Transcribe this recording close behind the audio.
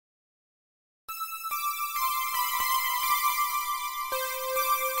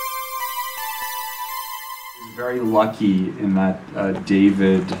very lucky in that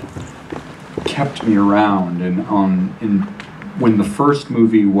David kept me around, and when the first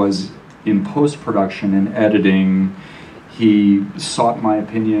movie was in post-production and editing, he sought my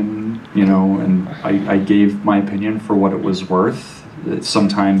opinion, you know, and I gave my opinion for what it was worth.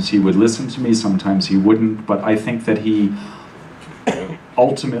 Sometimes he would listen to me, sometimes he wouldn't, but I think that he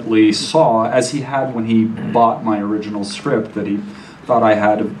ultimately saw, as he had when he bought my original script, that he thought I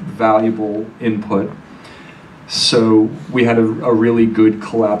had a valuable input. So we had a really good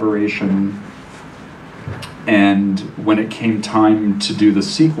collaboration, and when it came time to do the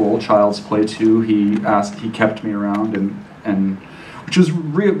sequel, Child's Play 2, he kept me around, and which was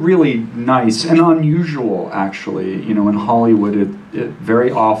really nice and unusual, actually. You know, in Hollywood, it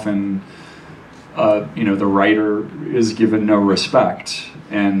very often, you know, the writer is given no respect,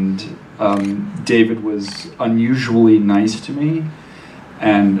 and David was unusually nice to me,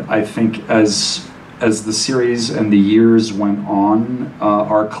 and I think as the series and the years went on,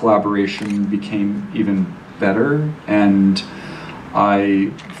 our collaboration became even better, and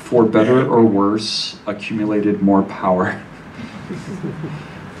I, for better or worse, accumulated more power.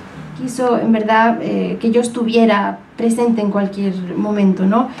 Quiso, en verdad, que yo estuviera presente en cualquier momento,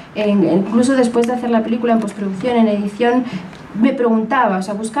 ¿no? Incluso después de hacer la película en postproducción, en edición, me preguntaba, o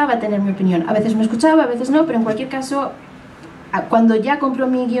sea, buscaba tener mi opinión. A veces me escuchaba, a veces no, pero en cualquier caso, cuando ya compró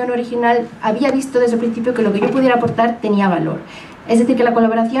mi guión original, había visto desde el principio que lo que yo pudiera aportar tenía valor. Es decir, que la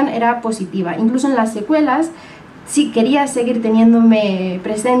colaboración era positiva. Incluso en las secuelas, sí quería seguir teniéndome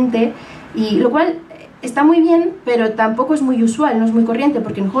presente, y lo cual está muy bien, pero tampoco es muy usual, no es muy corriente,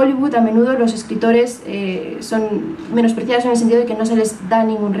 porque en Hollywood a menudo los escritores son menospreciados en el sentido de que no se les da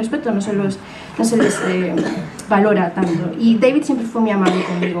ningún respeto, no se les valora tanto. Y David siempre fue muy amable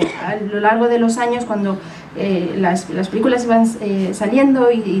conmigo. A lo largo de los años, cuando las películas iban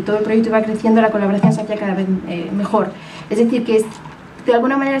saliendo y todo el proyecto iba creciendo, la colaboración se hacía cada vez mejor. Es decir, que de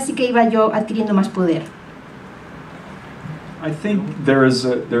alguna manera sí que iba yo adquiriendo más poder. I think there's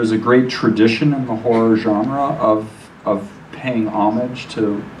a great tradition in the horror genre of paying homage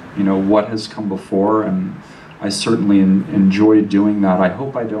to, you know, what has come before, and I certainly enjoy doing that. I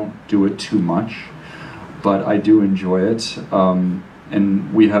hope I don't do it too much, but I do enjoy it.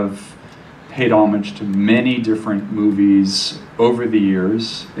 And we have paid homage to many different movies over the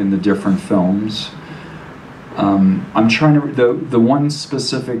years in the different films. I'm trying to, the one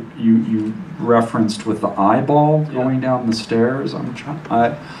specific you referenced with the eyeball going down the stairs,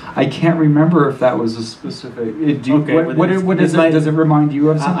 I can't remember if that was a specific, what is it, does it remind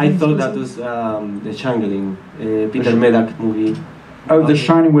you of something? I thought that was The Changeling, Peter Medak movie. Oh, The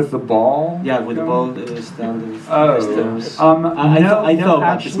Shining with the ball? Yeah, with the ball standing stairs. I thought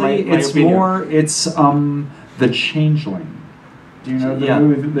actually, it's more, it's The Changeling. Do you know the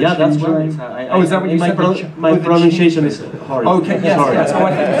movie, The that's Changeling? right. Is that what you said? My pronunciation is horrible. Okay, yes. Oh,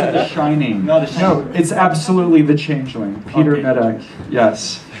 I think you said The Shining. No, it's absolutely The Changeling. Peter Medak,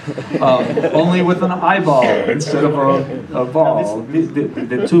 yes. Only with an eyeball instead of a ball.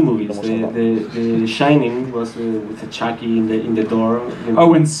 The two movies. The Shining was with the Chucky in the door.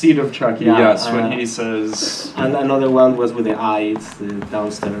 Oh, in Seed of Chucky, yes, when he says. And another one was with the eyes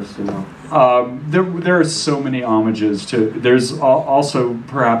downstairs, you know. There are so many homages to. There's also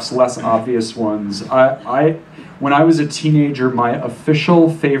perhaps less obvious ones. When I was a teenager, my official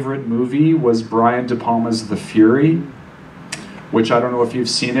favorite movie was Brian De Palma's The Fury, which I don't know if you've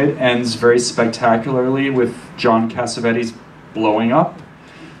seen it, ends very spectacularly with John Cassavetes blowing up.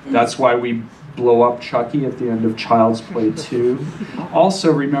 That's why we blow up Chucky at the end of Child's Play 2.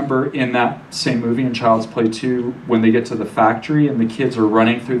 Also remember in that same movie, in Child's Play 2, when they get to the factory and the kids are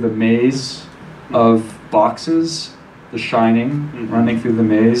running through the maze of boxes, The Shining, running through the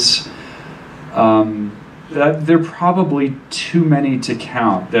maze. There are probably too many to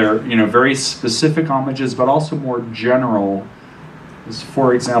count. They're, you know, very specific homages, but also more general.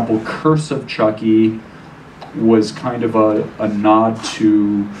 For example, Curse of Chucky was kind of a nod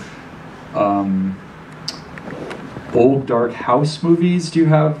to old dark house movies. Do you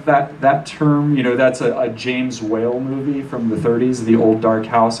have that term? You know, that's a James Whale movie from the 30s, The Old Dark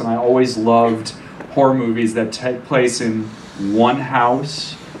House, and I always loved horror movies that take place in one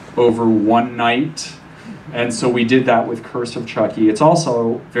house over one night. And so we did that with Curse of Chucky. It's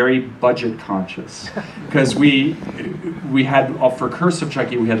also very budget conscious because we had, for Curse of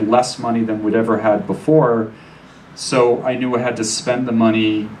Chucky, we had less money than we'd ever had before. So I knew I had to spend the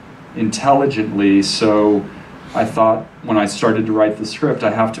money intelligently. So I thought when I started to write the script,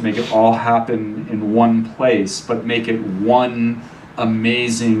 I have to make it all happen in one place, but make it one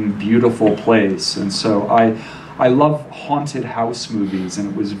amazing, beautiful place. And so I I love haunted house movies, and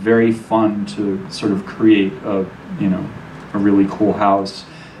it was very fun to sort of create a really cool house.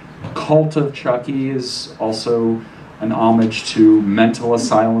 Cult of Chucky is also an homage to mental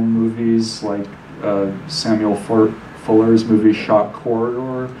asylum movies, like Samuel Fuller's movie Shock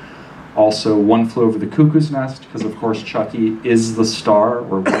Corridor. Also One Flew Over the Cuckoo's Nest, because of course Chucky is the star,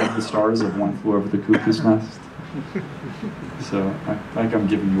 or one of the stars of One Flew Over the Cuckoo's Nest. So I think I'm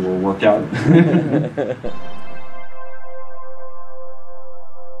giving you a workout.